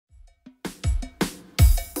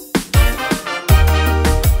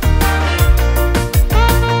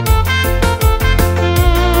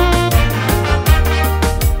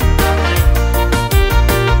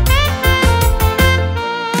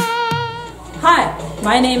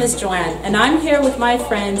My name is Johanne, and I'm here with my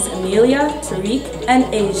friends Amelia, Tariq,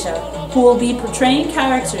 and Asia, who will be portraying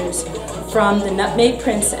characters from The Nutmeg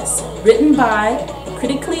Princess, written by the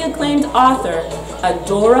critically acclaimed author, a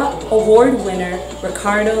Dora Award winner,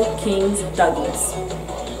 Ricardo Kings Douglas.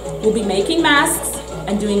 We'll be making masks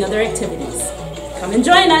and doing other activities. Come and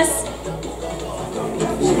join us!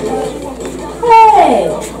 Hey!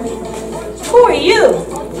 Who are you?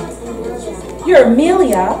 You're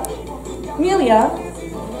Amelia. Amelia,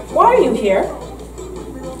 why are you here?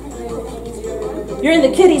 You're in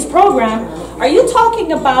the Kiddies program. Are you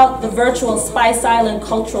talking about the virtual Spice Island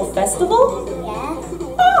Cultural Festival? Yeah.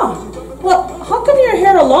 Oh, well, how come you're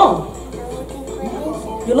here alone?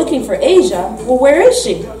 You're looking for Asia? Well, where is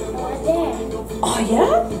she? Over there. Oh,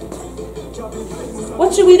 yeah?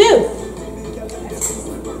 What should we do?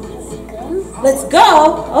 Let's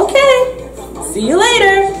go. Okay. See you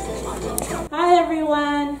later. Hi,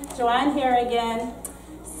 everyone. Johanne here again.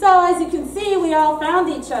 So, as you can see, we all found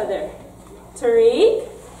each other. Tariq,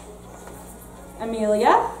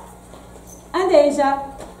 Amelia, and Asia.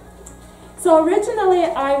 So originally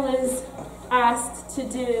I was asked to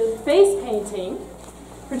do face painting,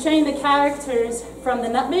 portraying the characters from The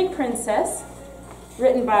Nutmeg Princess,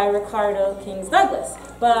 written by Ricardo Kings Douglas.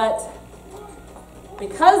 But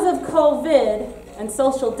because of COVID and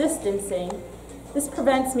social distancing, this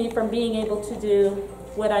prevents me from being able to do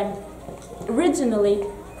what I'm originally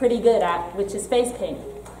pretty good at, which is face painting.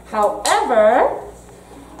 However,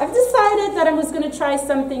 I've decided that I was going to try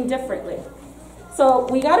something differently. So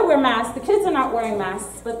we got to wear masks. The kids are not wearing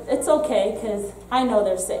masks, but it's okay because I know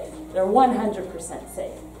they're safe. They're 100%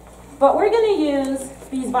 safe. But we're going to use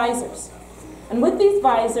these visors. And with these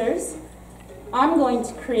visors, I'm going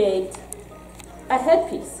to create a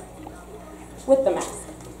headpiece with the mask.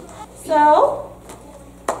 So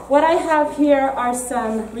what I have here are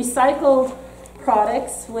some recycled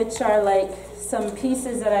products, which are like some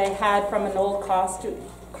pieces that I had from an old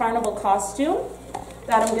carnival costume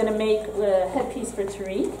that I'm going to make a headpiece for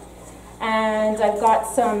Tariq. And I've got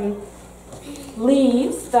some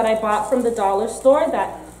leaves that I bought from the dollar store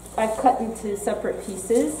that I've cut into separate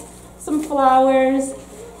pieces. Some flowers,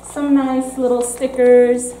 some nice little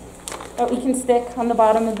stickers that we can stick on the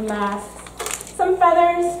bottom of the mask. Some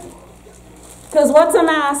feathers, because what's a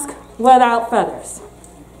mask without feathers?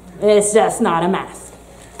 It's just not a mask.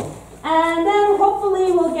 And then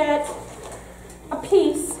hopefully we'll get a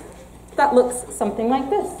piece that looks something like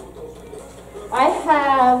this. I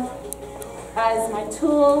have as my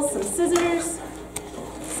tools some scissors,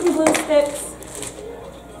 some glue sticks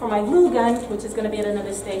for my glue gun, which is going to be at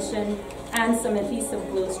another station, and some adhesive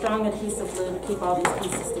glue, strong adhesive glue to keep all these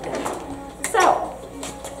pieces together. So,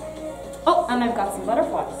 oh, and I've got some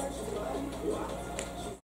butterflies.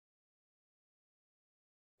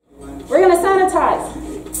 We're going to sanitize.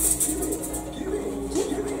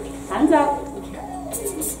 Hands up.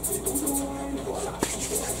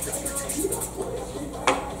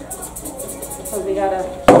 So we gotta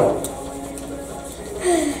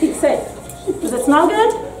keep safe. Does it smell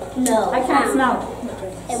good? No. I can't smell.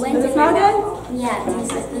 Does it smell good? Yeah,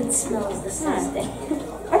 it smells disgusting.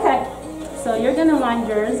 Okay. So you're gonna line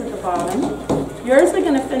yours at the bottom. Yours we're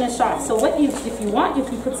gonna finish off. So if you want, you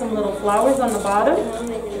can put some little flowers on the bottom.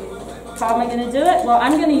 How am I going to do it? Well,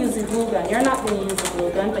 I'm going to use a glue gun. You're not going to use a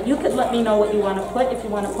glue gun, but you could let me know what you want to put, if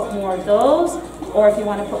you want to put more of those, or if you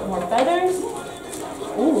want to put more feathers.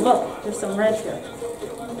 Ooh, look, there's some red here.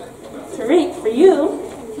 Tariq, for you,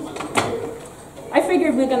 I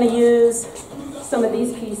figured we're going to use some of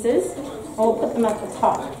these pieces, and we'll put them at the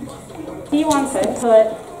top. He wants to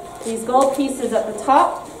put these gold pieces at the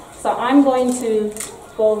top, so I'm going to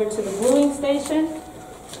go over to the gluing station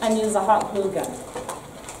and use a hot glue gun.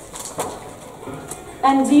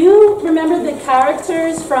 And do you remember the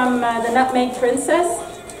characters from The Nutmeg Princess?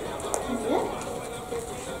 Yeah,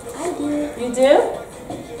 I do. You do?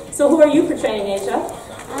 So who are you portraying, Asia?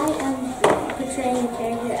 I am portraying the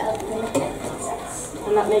character of the Nutmeg Princess.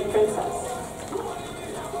 The Nutmeg Princess.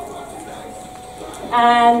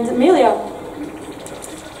 And Amelia,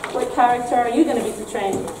 what character are you going to be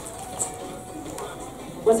portraying?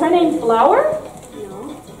 Was her name Flower?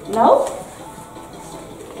 No. No?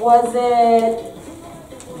 Was it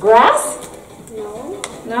Grass? No.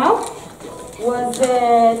 No? Was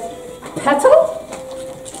it Petal?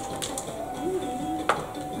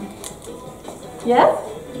 Yes?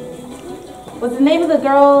 Was the name of the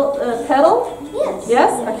girl Petal? Yes.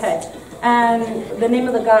 Yes? Okay. And the name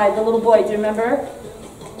of the guy, the little boy, do you remember?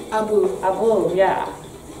 Abu. Abu, yeah.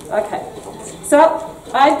 Okay. So,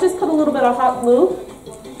 I've just put a little bit of hot glue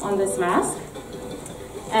on this mask.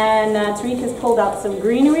 And Tariq has pulled out some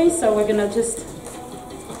greenery, so we're going to just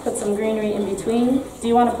Put some greenery in between. Do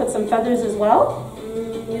you want to put some feathers as well?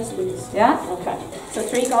 Yes, please. Yeah? Okay. So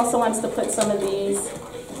Tariq also wants to put some of these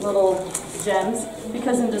little gems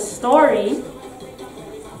because in the story,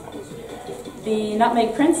 the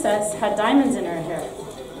Nutmeg Princess had diamonds in her hair.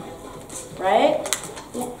 Right?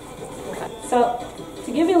 Yeah. Okay. So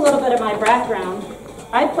to give you a little bit of my background,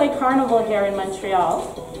 I play carnival here in Montreal,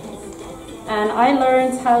 and I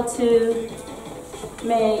learned how to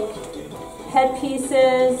make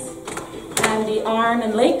headpieces and the arm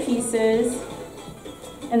and leg pieces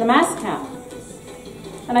in the mask camp.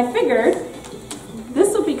 And I figured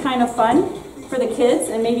this would be kind of fun for the kids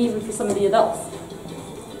and maybe even for some of the adults.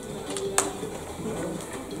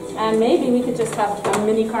 And maybe we could just have a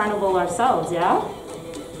mini carnival ourselves, yeah?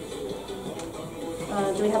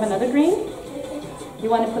 Do we have another green? You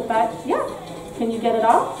want to put that? Yeah. Can you get it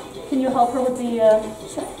off? Can you help her with the...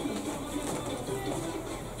 Sure.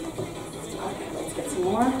 Okay, let's get some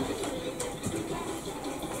more.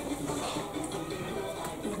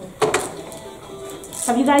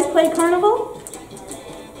 Have you guys played carnival?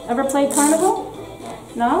 Ever played carnival?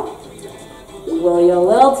 No? Well, you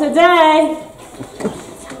will today.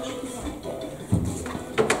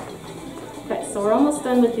 Okay, so we're almost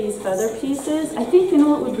done with these feather pieces. I think, you know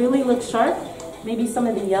what would really look sharp? Maybe some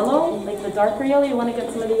of the yellow, like the darker yellow. You want to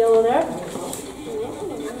get some of the yellow there?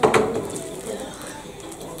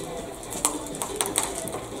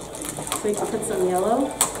 So we can put some yellow.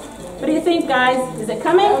 What do you think, guys? Is it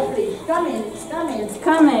coming? It's coming. It's coming. It's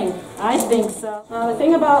coming. I think so. The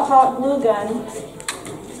thing about hot glue gun,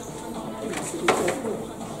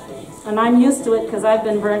 and I'm used to it because I've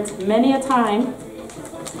been burnt many a time,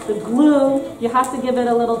 the glue, you have to give it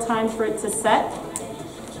a little time for it to set.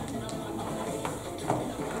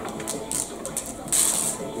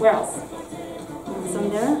 Where else? Some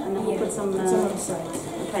there, and then we'll put some on the side.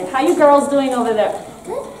 Okay, how you girls doing over there?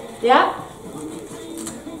 Good. Yeah?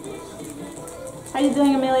 How you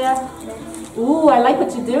doing, Amelia? Ooh, I like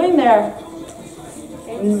what you're doing there.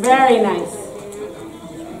 Very nice.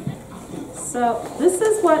 So this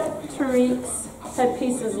is what Tariq's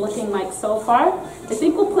headpiece is looking like so far. I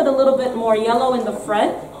think we'll put a little bit more yellow in the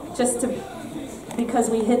front, because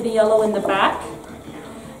we hid the yellow in the back.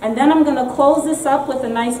 And then I'm going to close this up with a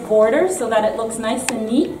nice border so that it looks nice and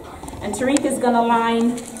neat. And Tariq is going to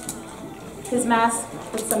line his mask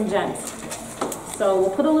with some gems. So we'll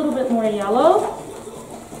put a little bit more yellow.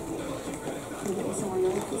 Can you get me some more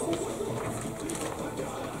yellow pieces?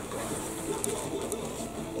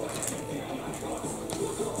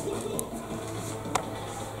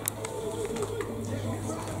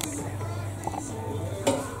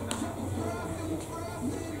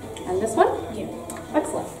 And this one? Yeah.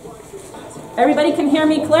 Excellent. Everybody can hear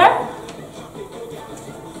me clear?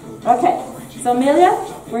 Okay, so Amelia,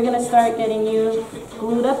 we're going to start getting you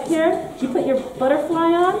glued up here. You put your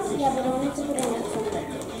butterfly on? Yeah, but I wanted to put it in something.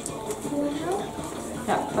 You want help?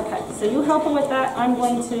 Yeah, okay. So you help her with that. I'm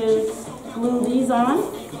going to glue these on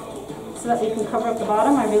so that we can cover up the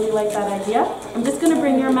bottom. I really like that idea. I'm just going to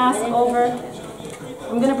bring your mask over.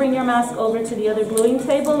 I'm going to bring your mask over to the other gluing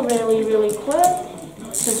table really, really quick,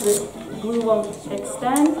 because the glue won't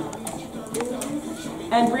extend.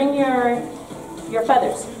 And bring your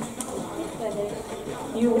feathers.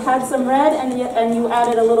 You had some red and you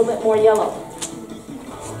added a little bit more yellow.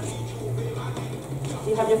 Do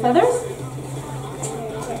you have your feathers?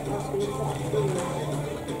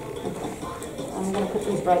 I'm going to put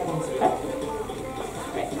these bright ones, okay?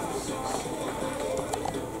 Great.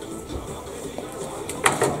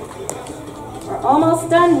 We're almost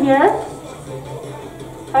done here.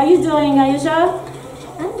 How you doing, Aisha?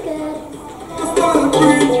 I'm good.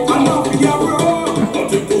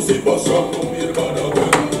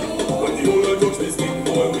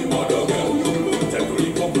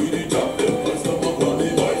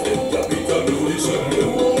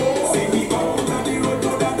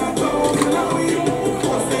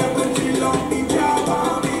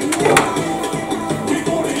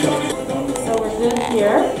 So we're good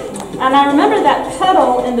here. And I remember that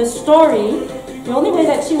petal in the story. The only way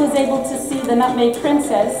that she was able to see the Nutmeg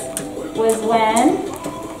Princess was when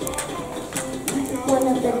One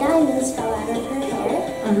of the diamonds fell out of her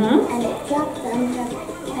hair, and it dropped on her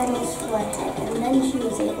petal's forehead, and then she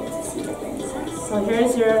was able to see the princess. So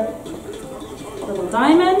here's your little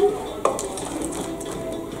diamond.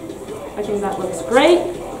 I think that looks great.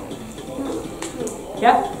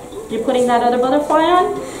 Yep. You're putting that other butterfly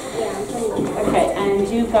on? Yeah, I'm putting it. Okay, and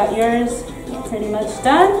you've got yours pretty much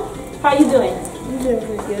done. How are you doing? I'm doing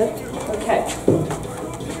pretty good. Okay.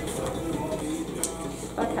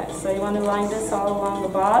 Okay, so you want to line this all along the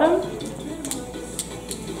bottom.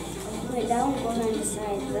 Wait, that one goes on the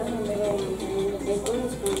side. That one little one, and then the big one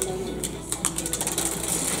is going down.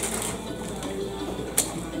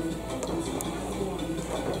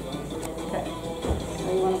 Okay. So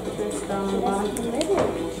you want to put this down on the bottom?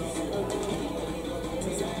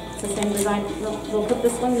 It's the same design. We'll put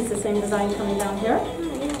this one. It's the same design coming down here.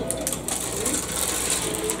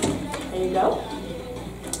 There you go.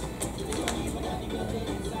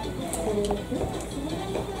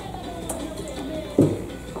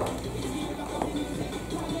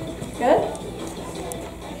 Good?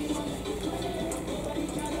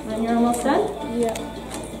 And you're almost done? Yeah.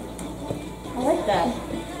 I like that.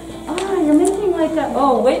 Ah, you're making like a...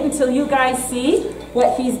 Oh, wait until you guys see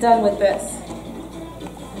what he's done with this.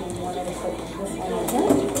 And you want to put this one on here?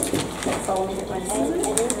 So let me get my scissors.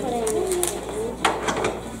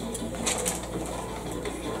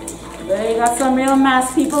 There you got some real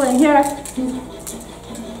math people in here.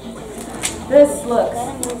 This looks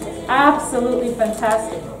absolutely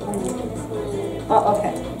fantastic. Oh,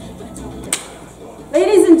 okay.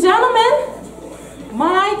 Ladies and gentlemen,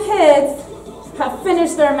 my kids have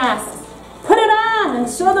finished their masks. Put it on and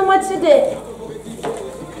show them what you did.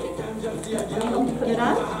 Put it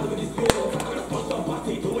on.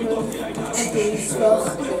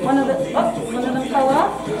 One of them fell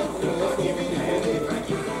off.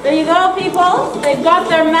 There you go, people. They've got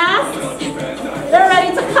their masks. They're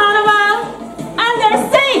ready to carnival, and they're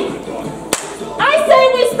safe. I say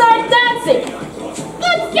we start dancing.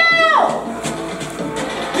 Let's go!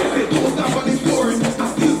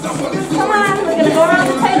 Come on, we're gonna go around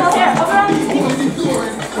the table here. Over on the table.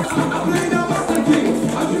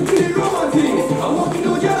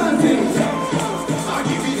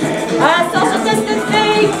 Social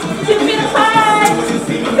distancing. 2 feet apart.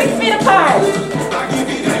 6 feet apart.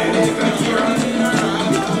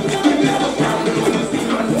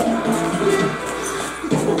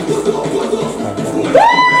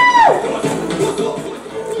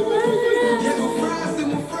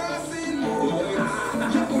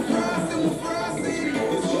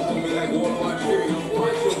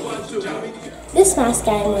 This mask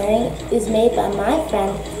I'm wearing is made by my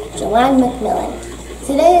friend Johanne Millan.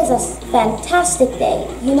 Today is a fantastic day.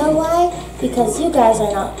 You know why? Because you guys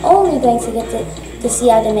are not only going to get to see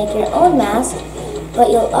how to make your own mask, but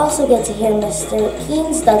you'll also get to hear Mr.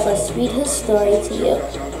 Keynes Douglas read his story to you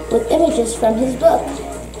with images from his book.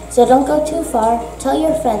 So don't go too far. Tell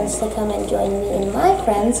your friends to come and join me and my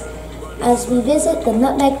friends as we visit the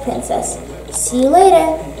Nutmeg Princess. See you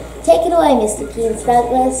later. Take it away, Mr. Keynes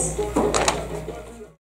Douglas.